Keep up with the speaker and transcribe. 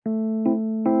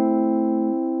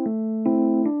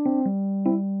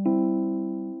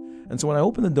And so when I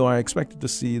opened the door, I expected to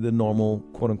see the normal,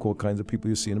 quote-unquote, kinds of people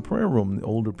you see in a prayer room, the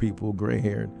older people,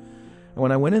 gray-haired. And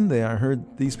when I went in there, I heard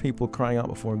these people crying out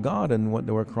before God, and what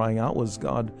they were crying out was,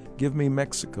 God, give me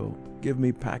Mexico, give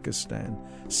me Pakistan,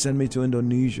 send me to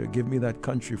Indonesia, give me that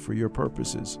country for your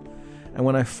purposes. And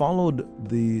when I followed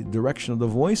the direction of the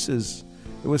voices,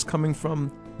 it was coming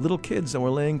from little kids that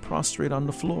were laying prostrate on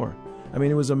the floor. I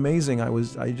mean, it was amazing.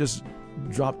 I just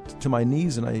dropped to my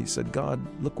knees and I said, God,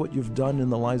 look what you've done in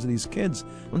the lives of these kids.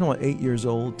 I'm not 8 years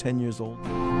old, 10 years old.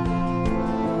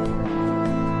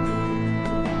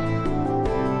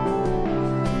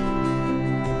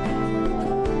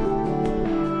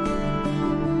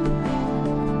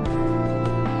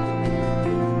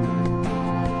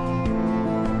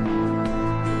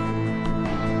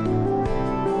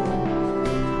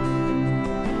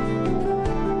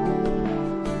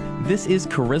 This is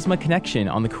Charisma Connection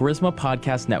on the Charisma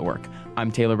Podcast Network. I'm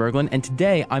Taylor Berglund, and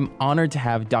today I'm honored to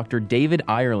have Dr. David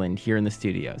Ireland here in the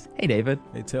studios. Hey, David.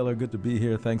 Hey, Taylor. Good to be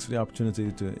here. Thanks for the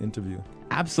opportunity to interview.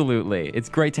 Absolutely. It's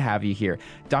great to have you here.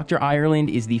 Dr. Ireland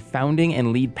is the founding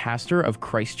and lead pastor of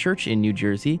Christ Church in New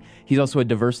Jersey. He's also a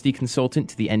diversity consultant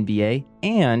to the NBA,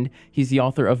 and he's the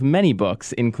author of many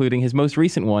books, including his most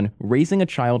recent one, Raising a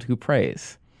Child Who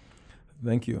Prays.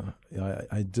 Thank you.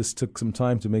 I just took some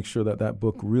time to make sure that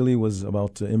book really was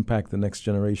about to impact the next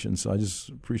generation. So I just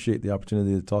appreciate the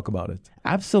opportunity to talk about it.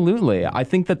 Absolutely. I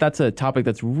think that's a topic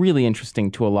that's really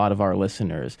interesting to a lot of our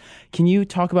listeners. Can you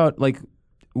talk about,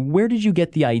 where did you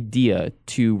get the idea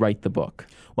to write the book?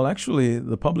 Well, actually,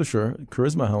 the publisher,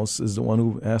 Charisma House, is the one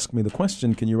who asked me the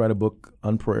question, can you write a book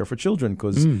on prayer for children?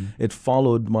 Because it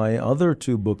followed my other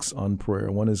two books on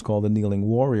prayer. One is called The Kneeling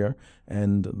Warrior,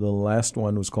 and the last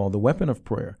one was called The Weapon of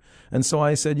Prayer. And so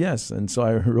I said yes, and so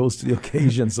I rose to the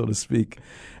occasion, so to speak.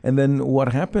 And then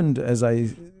what happened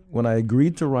when I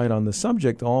agreed to write on the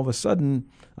subject, all of a sudden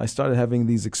I started having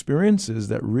these experiences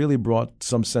that really brought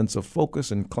some sense of focus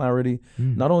and clarity,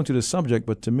 not only to the subject,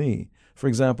 but to me. For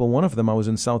example, one of them, I was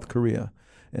in South Korea,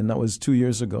 and that was 2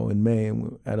 years ago in May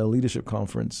at a leadership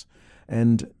conference.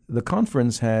 And the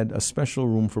conference had a special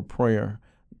room for prayer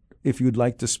if you'd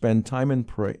like to spend time and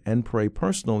pray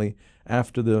personally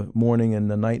after the morning and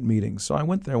the night meetings. So I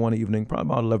went there one evening,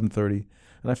 probably about 11:30,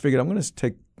 and I figured I'm going to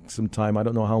take some time. I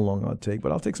don't know how long I'll take,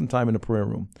 but I'll take some time in the prayer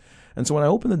room. And so when I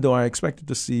opened the door, I expected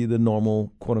to see the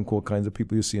normal, quote-unquote, kinds of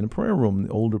people you see in a prayer room, the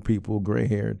older people,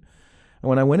 gray-haired. And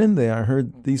when I went in there, I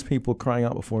heard these people crying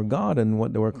out before God, and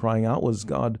what they were crying out was,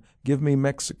 God, give me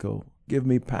Mexico, give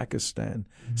me Pakistan,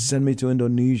 send me to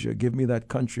Indonesia, give me that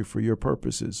country for your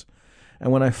purposes.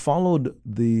 And when I followed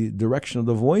the direction of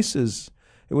the voices,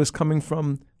 it was coming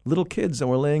from little kids that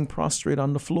were laying prostrate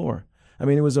on the floor. I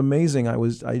mean, it was amazing.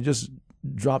 I just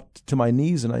dropped to my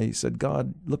knees and I said,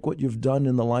 God, look what you've done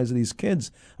in the lives of these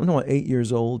kids. I'm not 8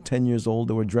 years old, 10 years old.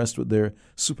 They were dressed with their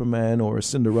Superman or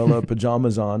Cinderella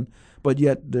pajamas on, but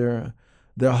yet their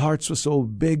hearts were so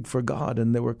big for God,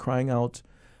 and they were crying out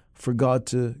for God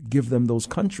to give them those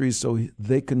countries so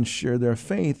they can share their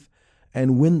faith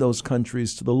and win those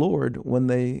countries to the Lord when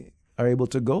they are able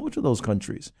to go to those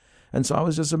countries. And so I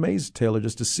was just amazed, Taylor,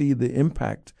 just to see the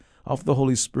impact of the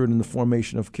Holy Spirit in the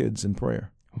formation of kids in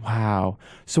prayer. Wow.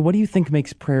 So what do you think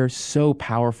makes prayer so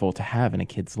powerful to have in a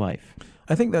kid's life?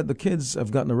 I think that the kids have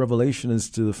gotten a revelation as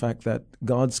to the fact that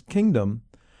God's kingdom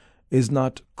is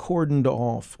not cordoned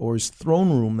off, or his throne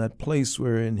room, that place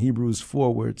where in Hebrews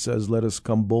 4 where it says, let us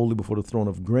come boldly before the throne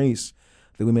of grace,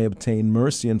 that we may obtain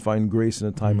mercy and find grace in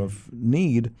a time of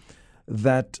need.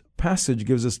 That passage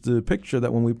gives us the picture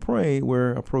that when we pray,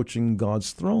 we're approaching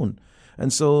God's throne.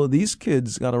 And so these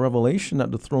kids got a revelation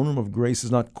that the throne room of grace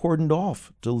is not cordoned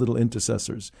off to little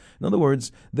intercessors. In other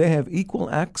words, they have equal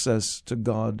access to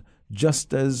God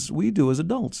just as we do as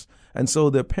adults. And so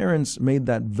their parents made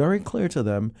that very clear to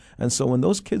them. And so when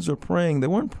those kids were praying, they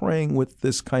weren't praying with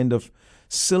this kind of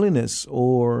silliness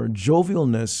or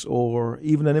jovialness or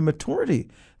even an immaturity.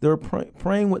 They were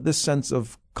praying with this sense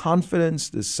of confidence,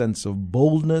 this sense of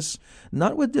boldness,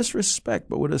 not with disrespect,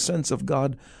 but with a sense of,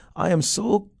 God, I am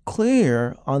so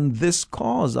clear on this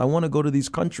cause. I want to go to these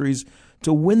countries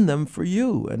to win them for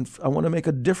you. And I want to make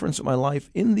a difference in my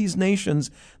life in these nations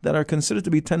that are considered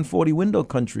to be 1040 window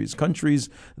countries, countries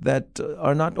that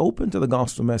are not open to the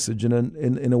gospel message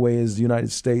in a way as the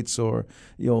United States or,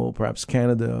 perhaps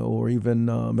Canada or even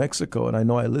Mexico. And I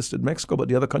know I listed Mexico, but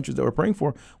the other countries that we're praying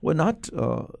for were not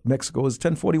Mexico as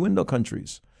 1040 window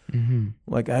countries.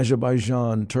 Like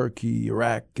Azerbaijan, Turkey,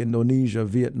 Iraq, Indonesia,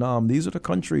 Vietnam. These are the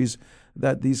countries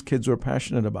that these kids were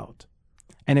passionate about.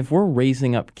 And if we're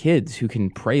raising up kids who can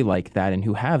pray like that and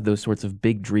who have those sorts of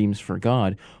big dreams for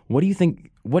God, what do you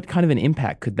think, what kind of an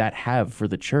impact could that have for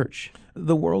the church?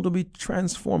 the world will be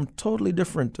transformed totally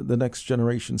different the next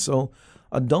generation. So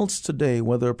adults today,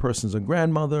 whether a person's a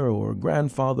grandmother or a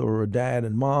grandfather or a dad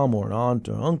and mom or an aunt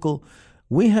or uncle,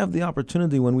 we have the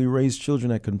opportunity when we raise children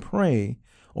that can pray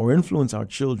or influence our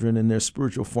children in their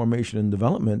spiritual formation and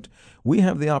development, we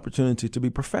have the opportunity to be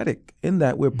prophetic in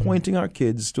that we're pointing our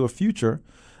kids to a future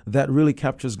that really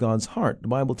captures God's heart. The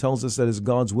Bible tells us that it's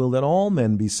God's will that all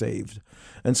men be saved.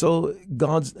 And so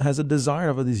God has a desire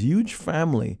of this huge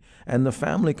family, and the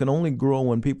family can only grow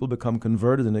when people become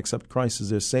converted and accept Christ as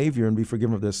their Savior and be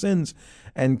forgiven of their sins.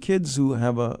 And kids who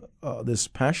have this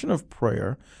passion of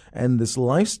prayer and this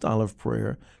lifestyle of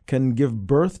prayer can give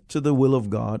birth to the will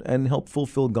of God and help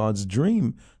fulfill God's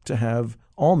dream to have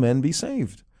all men be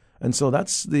saved. And so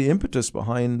that's the impetus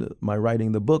behind my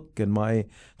writing the book and my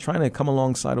trying to come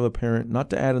alongside of a parent,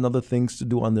 not to add another things to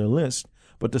do on their list,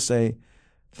 but to say,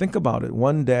 think about it.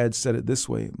 One dad said it this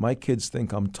way: my kids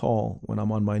think I'm tall when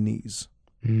I'm on my knees.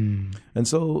 And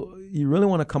so you really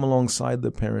want to come alongside the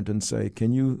parent and say,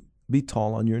 can you be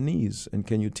tall on your knees? And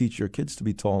can you teach your kids to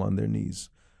be tall on their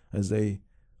knees as they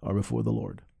are before the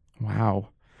Lord? Wow.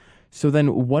 So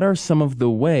then what are some of the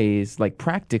ways, like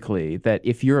practically, that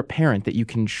if you're a parent, that you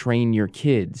can train your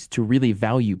kids to really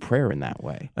value prayer in that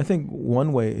way? I think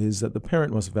one way is that the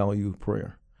parent must value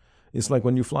prayer. It's like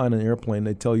when you fly in an airplane,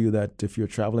 they tell you that if you're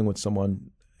traveling with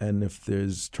someone and if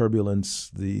there's turbulence,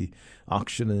 the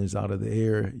oxygen is out of the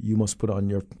air, you must put on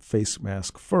your face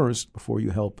mask first before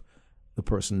you help the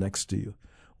person next to you.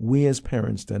 We as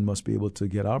parents then must be able to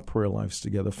get our prayer lives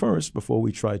together first before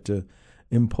we try to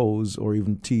impose or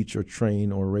even teach or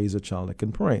train or raise a child that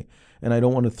can pray. And I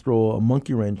don't want to throw a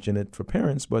monkey wrench in it for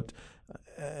parents,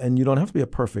 and you don't have to be a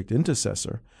perfect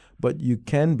intercessor, but you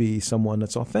can be someone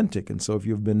that's authentic. And so if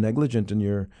you've been negligent in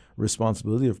your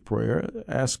responsibility of prayer,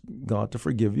 ask God to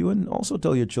forgive you, and also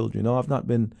tell your children, I've not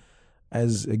been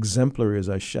as exemplary as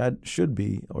I should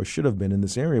be or should have been in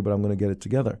this area, but I'm going to get it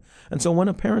together. And so when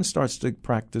a parent starts to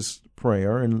practice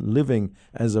prayer and living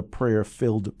as a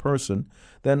prayer-filled person,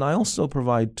 then I also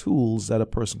provide tools that a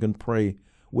person can pray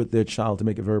with their child to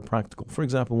make it very practical. For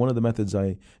example, one of the methods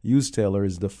I use, Taylor,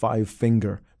 is the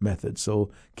 5-finger method.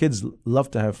 So kids love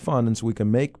to have fun, and so we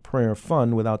can make prayer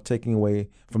fun without taking away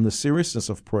from the seriousness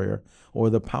of prayer or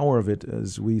the power of it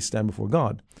as we stand before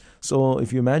God. So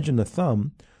if you imagine the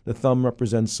thumb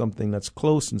represents something that's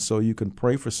close, and so you can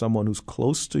pray for someone who's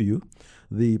close to you.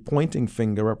 The pointing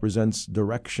finger represents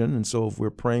direction, and so if we're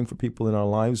praying for people in our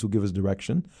lives who give us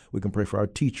direction, we can pray for our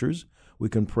teachers. We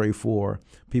can pray for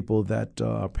people that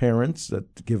are parents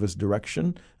that give us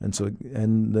direction, and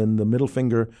then the middle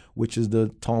finger, which is the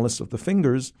tallest of the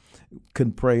fingers,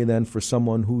 can pray then for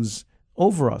someone who's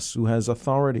over us, who has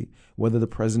authority, whether the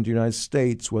President of the United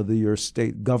States, whether you're a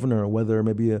state governor, whether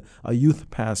maybe a youth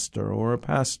pastor or a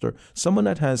pastor, someone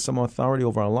that has some authority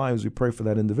over our lives, we pray for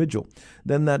that individual.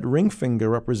 Then that ring finger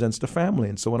represents the family.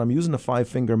 And so when I'm using the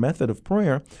 5-finger method of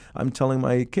prayer, I'm telling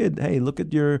my kid, hey, look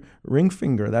at your ring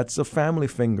finger. That's a family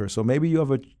finger. So maybe you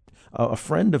have a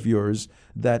friend of yours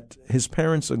that his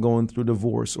parents are going through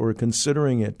divorce or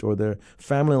considering it, or their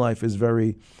family life is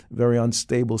very, very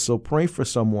unstable. So pray for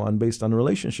someone based on a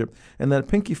relationship. And that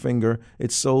pinky finger,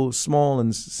 it's so small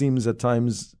and seems at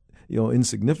times,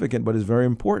 insignificant, but is very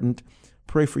important.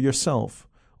 Pray for yourself,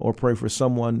 or pray for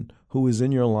someone who is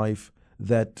in your life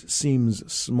that seems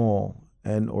small,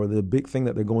 or the big thing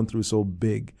that they're going through is so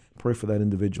big. Pray for that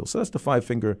individual. So that's the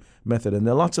 5-finger method. And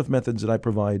there are lots of methods that I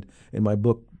provide in my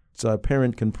book. So a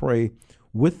parent can pray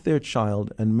with their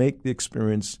child and make the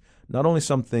experience not only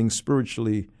something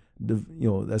spiritually,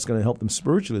 that's going to help them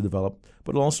spiritually develop,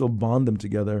 but also bond them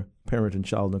together, parent and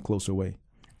child, in a closer way.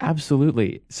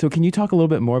 Absolutely. So can you talk a little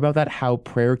bit more about that, how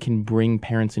prayer can bring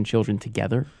parents and children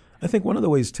together? I think one of the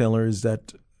ways, Taylor, is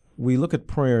that we look at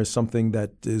prayer as something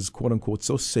that is, quote unquote,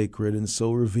 so sacred and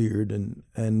so revered,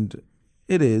 and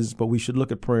it is, but we should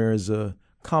look at prayer as a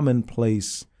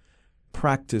commonplace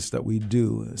practice that we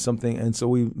do, something, and so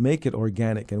we make it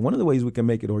organic. And one of the ways we can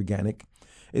make it organic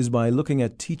is by looking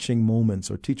at teaching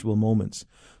moments or teachable moments.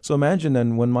 So imagine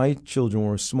then when my children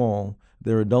were small,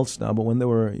 they're adults now, but when they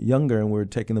were younger and we were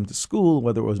taking them to school,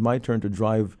 whether it was my turn to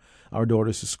drive our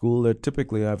daughters to school,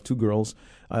 I have 2 girls,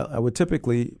 I would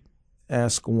typically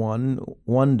ask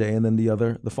one day and then the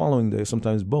other the following day,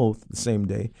 sometimes both the same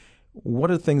day,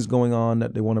 what are things going on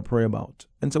that they want to pray about?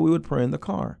 And so we would pray in the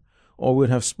car, or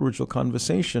we'd have spiritual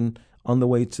conversation on the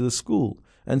way to the school.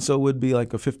 And so it would be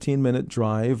like a 15-minute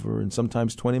drive, or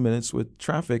sometimes 20 minutes with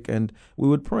traffic, and we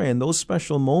would pray. And those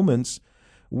special moments,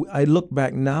 I look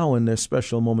back now and they're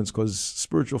special moments because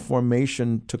spiritual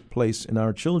formation took place in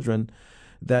our children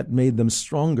that made them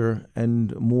stronger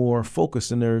and more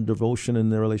focused in their devotion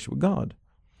and their relationship with God.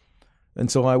 And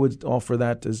so I would offer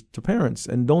that to parents,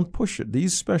 and don't push it.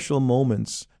 These special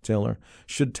moments, Taylor,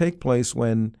 should take place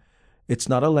when it's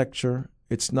not a lecture.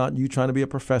 It's not you trying to be a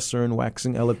professor and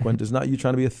waxing eloquent. It's not you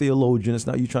trying to be a theologian. It's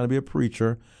not you trying to be a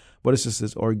preacher. But it's just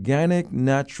this organic,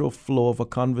 natural flow of a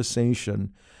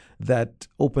conversation that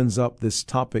opens up this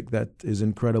topic that is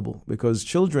incredible. Because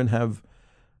children have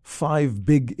 5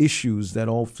 big issues that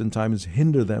oftentimes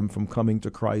hinder them from coming to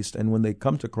Christ, and when they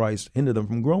come to Christ, hinder them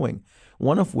from growing.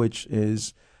 One of which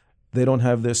is they don't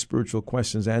have their spiritual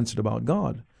questions answered about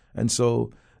God. And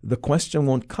so the question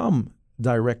won't come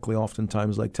directly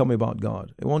oftentimes like, tell me about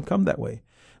God. It won't come that way.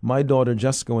 My daughter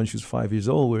Jessica, when she was 5 years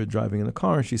old, we were driving in the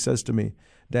car, and she says to me,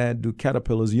 Dad, do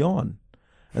caterpillars yawn?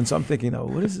 And so I'm thinking, now,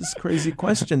 what is this crazy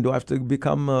question? Do I have to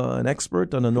become an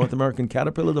expert on a North American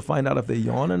caterpillar to find out if they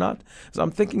yawn or not? So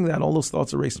I'm thinking that all those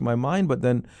thoughts are racing my mind. But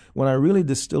then when I really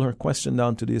distill her question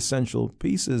down to the essential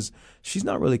pieces, she's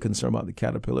not really concerned about the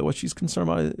caterpillar. What she's concerned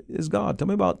about is God. Tell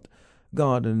me about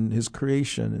God and his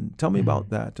creation, and tell me about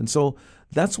that. And so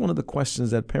that's one of the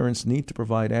questions that parents need to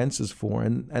provide answers for.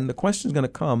 And the question is going to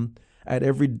come at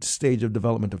every stage of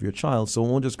development of your child. So it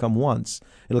won't just come once.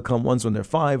 It'll come once when they're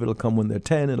 5. It'll come when they're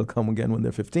 10. It'll come again when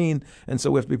they're 15. And so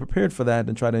we have to be prepared for that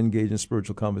and try to engage in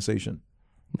spiritual conversation.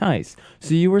 Nice.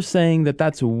 So you were saying that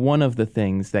that's one of the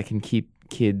things that can keep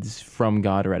kids from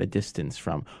God or at a distance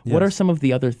from. Yes. What are some of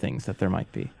the other things that there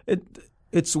might be?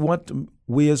 It's what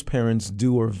we as parents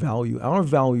do or value. Our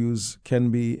values can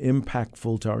be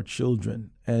impactful to our children.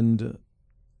 And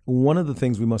one of the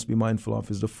things we must be mindful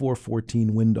of is the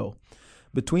 4-14 window.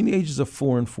 Between the ages of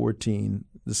 4 and 14,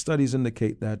 the studies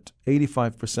indicate that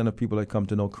 85% of people that come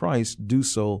to know Christ do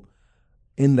so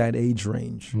in that age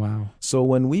range. Wow. So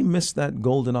when we miss that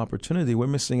golden opportunity, we're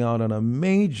missing out on a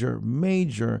major,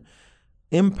 major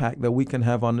impact that we can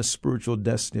have on the spiritual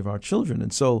destiny of our children.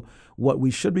 And so what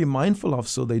we should be mindful of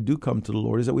so they do come to the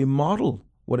Lord is that we model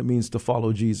what it means to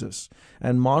follow Jesus.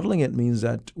 And modeling it means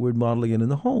that we're modeling it in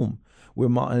the home. We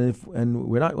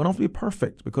don't have to be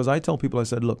perfect, because I tell people, I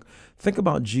said, look, think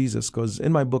about Jesus, because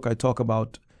in my book I talk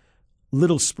about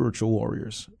little spiritual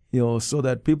warriors, so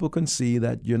that people can see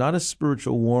that you're not a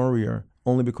spiritual warrior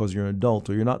only because you're an adult,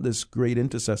 or you're not this great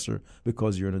intercessor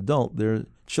because you're an adult. There are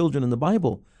children in the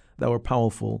Bible that were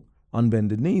powerful on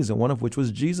bended knees, and one of which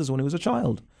was Jesus when he was a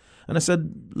child. And I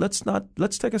said, let's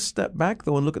take a step back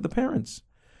though and look at the parents.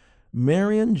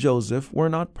 Mary and Joseph were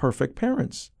not perfect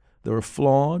parents. They were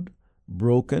flawed,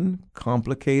 broken,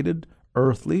 complicated,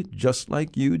 earthly, just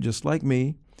like you, just like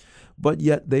me, but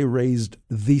yet they raised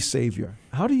the Savior.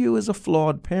 How do you, as a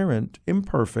flawed parent,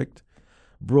 imperfect,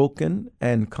 broken,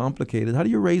 and complicated, how do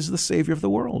you raise the Savior of the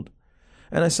world?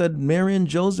 And I said, Mary and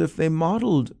Joseph, they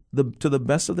modeled to the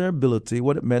best of their ability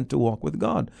what it meant to walk with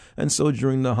God. And so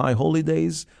during the high holy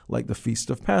days, like the Feast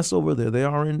of Passover, there they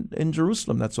are in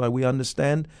Jerusalem. That's why we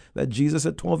understand that Jesus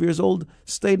at 12 years old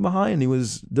stayed behind. He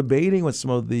was debating with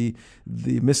some of the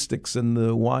mystics and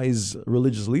the wise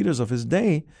religious leaders of his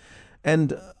day.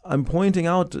 And I'm pointing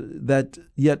out that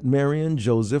yet Mary and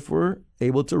Joseph were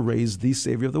able to raise the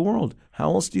Savior of the world.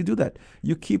 How else do you do that?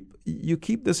 You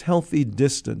keep this healthy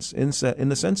distance in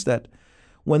the sense that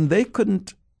when they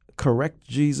couldn't correct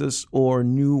Jesus or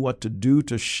knew what to do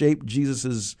to shape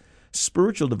Jesus's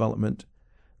spiritual development,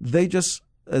 they just,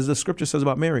 as the scripture says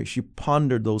about Mary, she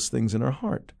pondered those things in her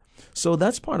heart. So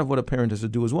that's part of what a parent has to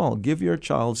do as well. Give your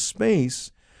child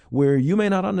space where you may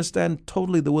not understand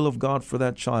totally the will of God for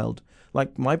that child.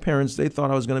 Like my parents, they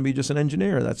thought I was going to be just an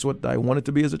engineer. That's what I wanted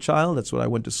to be as a child. That's what I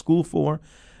went to school for.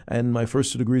 And my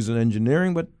first 2 degrees in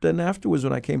engineering. But then afterwards,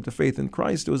 when I came to faith in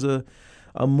Christ, it was a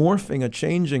morphing, a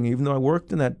changing, even though I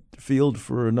worked in that field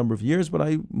for a number of years, but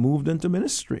I moved into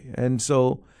ministry. And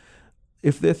so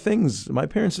if there are things, my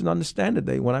parents didn't understand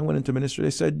it. When I went into ministry,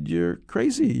 they said, you're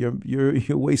crazy.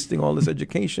 You're wasting all this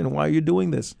education. Why are you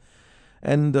doing this?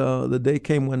 And the day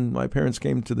came when my parents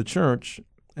came to the church,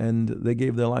 and they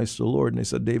gave their lives to the Lord, and they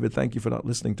said, David, thank you for not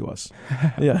listening to us.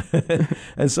 Yeah.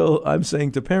 And so I'm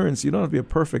saying to parents, you don't have to be a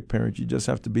perfect parent. You just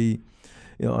have to be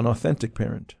an authentic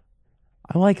parent.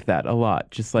 I like that a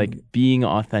lot, just like being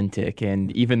authentic, and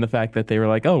even the fact that they were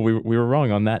like, oh, we were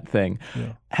wrong on that thing.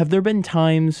 Yeah. Have there been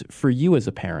times for you as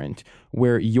a parent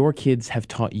where your kids have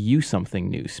taught you something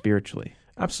new spiritually?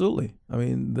 Absolutely. I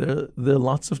mean, there are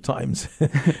lots of times.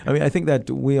 I mean, I think that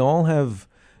we all have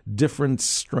different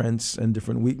strengths and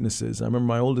different weaknesses. I remember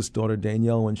my oldest daughter,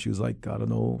 Danielle, when she was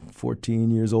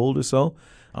 14 years old or so,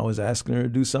 I was asking her to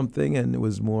do something, and it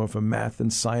was more of a math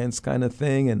and science kind of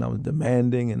thing, and I was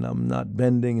demanding, and I'm not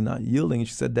bending and not yielding. And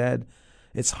she said, Dad,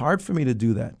 it's hard for me to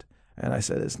do that. And I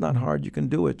said, it's not hard. You can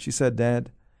do it. She said,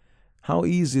 Dad, how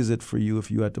easy is it for you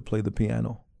if you had to play the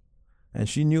piano? And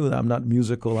she knew that I'm not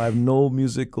musical. I have no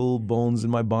musical bones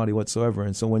in my body whatsoever.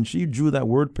 And so when she drew that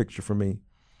word picture for me,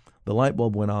 the light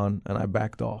bulb went on and I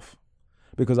backed off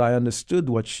because I understood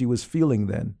what she was feeling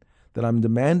then, that I'm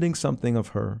demanding something of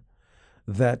her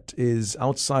that is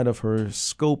outside of her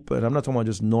scope. And I'm not talking about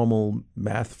just normal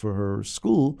math for her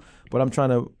school, but I'm trying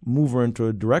to move her into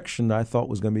a direction that I thought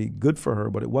was going to be good for her,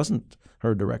 but it wasn't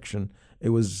her direction. It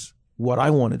was what I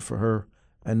wanted for her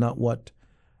and not what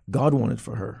God wanted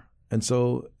for her. And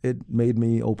so it made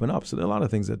me open up. So there are a lot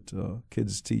of things that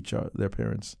kids teach their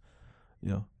parents.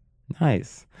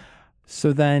 Nice.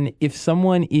 So then if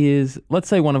someone is, let's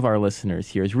say one of our listeners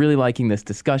here is really liking this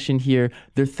discussion here,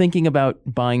 they're thinking about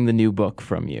buying the new book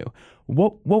from you,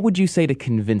 what would you say to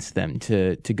convince them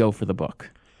to go for the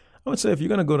book? I would say if you're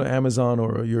going to go to Amazon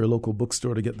or your local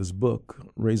bookstore to get this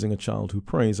book, Raising a Child Who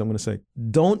Prays, I'm going to say,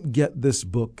 don't get this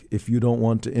book if you don't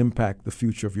want to impact the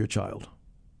future of your child.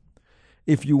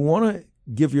 If you want to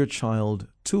give your child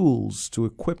tools to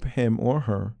equip him or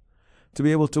her to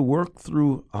be able to work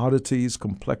through oddities,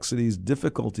 complexities,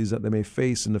 difficulties that they may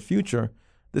face in the future,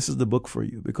 this is the book for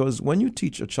you. Because when you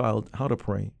teach a child how to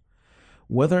pray,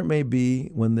 whether it may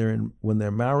be when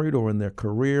they're married or in their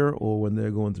career or when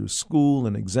they're going through school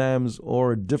and exams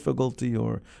or difficulty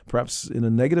or perhaps in a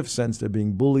negative sense they're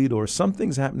being bullied or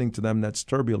something's happening to them that's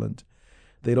turbulent,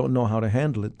 they don't know how to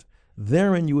handle it,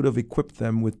 therein you would have equipped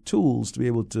them with tools to be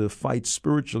able to fight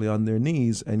spiritually on their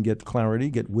knees and get clarity,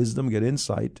 get wisdom, get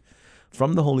insight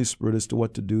from the Holy Spirit as to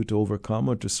what to do to overcome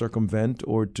or to circumvent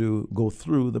or to go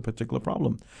through the particular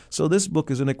problem. So this book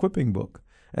is an equipping book,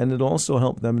 and it also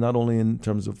helped them not only in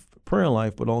terms of prayer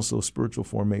life, but also spiritual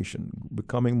formation,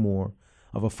 becoming more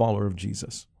of a follower of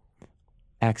Jesus.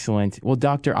 Excellent. Well,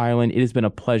 Dr. Ireland, it has been a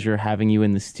pleasure having you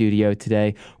in the studio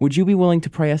today. Would you be willing to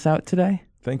pray us out today?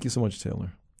 Thank you so much,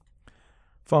 Taylor.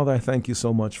 Father, I thank you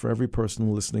so much for every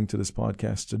person listening to this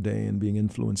podcast today and being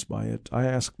influenced by it. I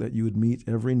ask that you would meet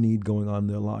every need going on in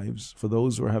their lives. For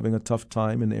those who are having a tough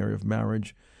time in the area of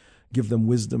marriage, give them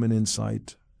wisdom and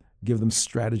insight. Give them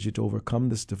strategy to overcome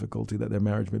this difficulty, that their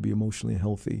marriage may be emotionally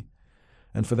healthy.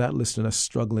 And for that listener that's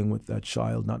struggling with that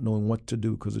child, not knowing what to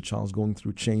do because the child's going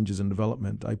through changes in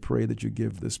development, I pray that you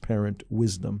give this parent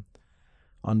wisdom,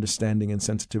 understanding, and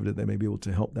sensitivity that they may be able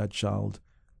to help that child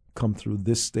come through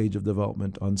this stage of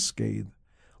development unscathed.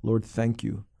 Lord, thank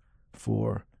you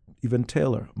for even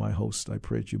Taylor, my host. I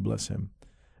pray that you bless him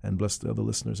and bless the other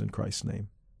listeners in Christ's name.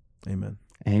 Amen.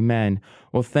 Amen.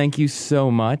 Well, thank you so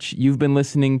much. You've been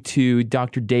listening to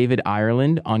Dr. David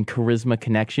Ireland on Charisma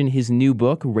Connection. His new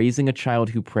book, Raising a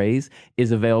Child Who Prays,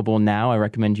 is available now. I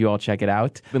recommend you all check it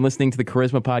out. You've been listening to the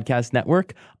Charisma Podcast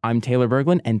Network. I'm Taylor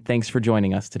Berglund, and thanks for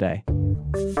joining us today.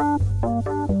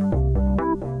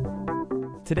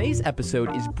 Today's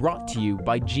episode is brought to you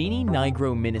by Jeannie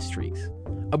Nigro Ministries.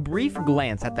 A brief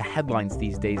glance at the headlines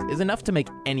these days is enough to make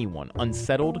anyone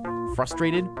unsettled,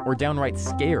 frustrated, or downright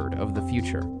scared of the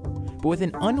future. But with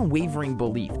an unwavering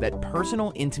belief that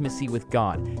personal intimacy with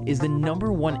God is the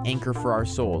number one anchor for our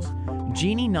souls,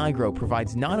 Jeannie Nigro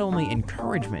provides not only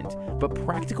encouragement, but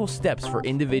practical steps for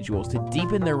individuals to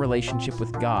deepen their relationship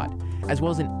with God, as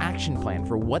well as an action plan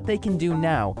for what they can do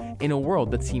now in a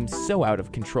world that seems so out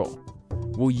of control.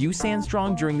 Will you stand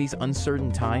strong during these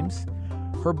uncertain times?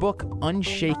 Her book,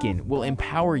 Unshaken, will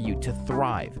empower you to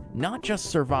thrive, not just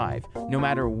survive, no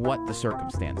matter what the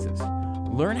circumstances.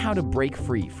 Learn how to break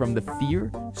free from the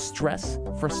fear, stress,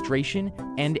 frustration,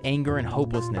 and anger and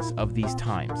hopelessness of these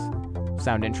times.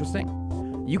 Sound interesting?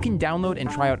 You can download and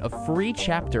try out a free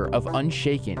chapter of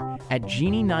Unshaken at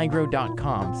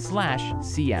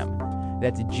jeannienigro.com/cm.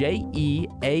 That's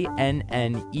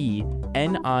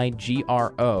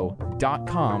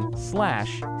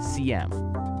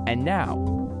JEANNENIGRO.com/cm. And now,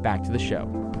 back to the show.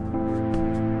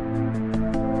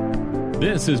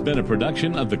 This has been a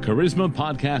production of the Charisma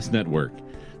Podcast Network.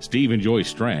 Steve and Joy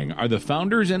Strang are the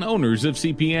founders and owners of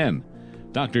CPN.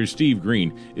 Dr. Steve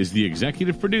Green is the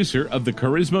executive producer of the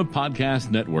Charisma Podcast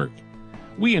Network.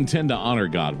 We intend to honor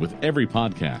God with every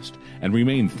podcast and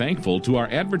remain thankful to our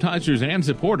advertisers and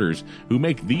supporters who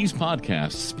make these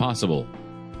podcasts possible.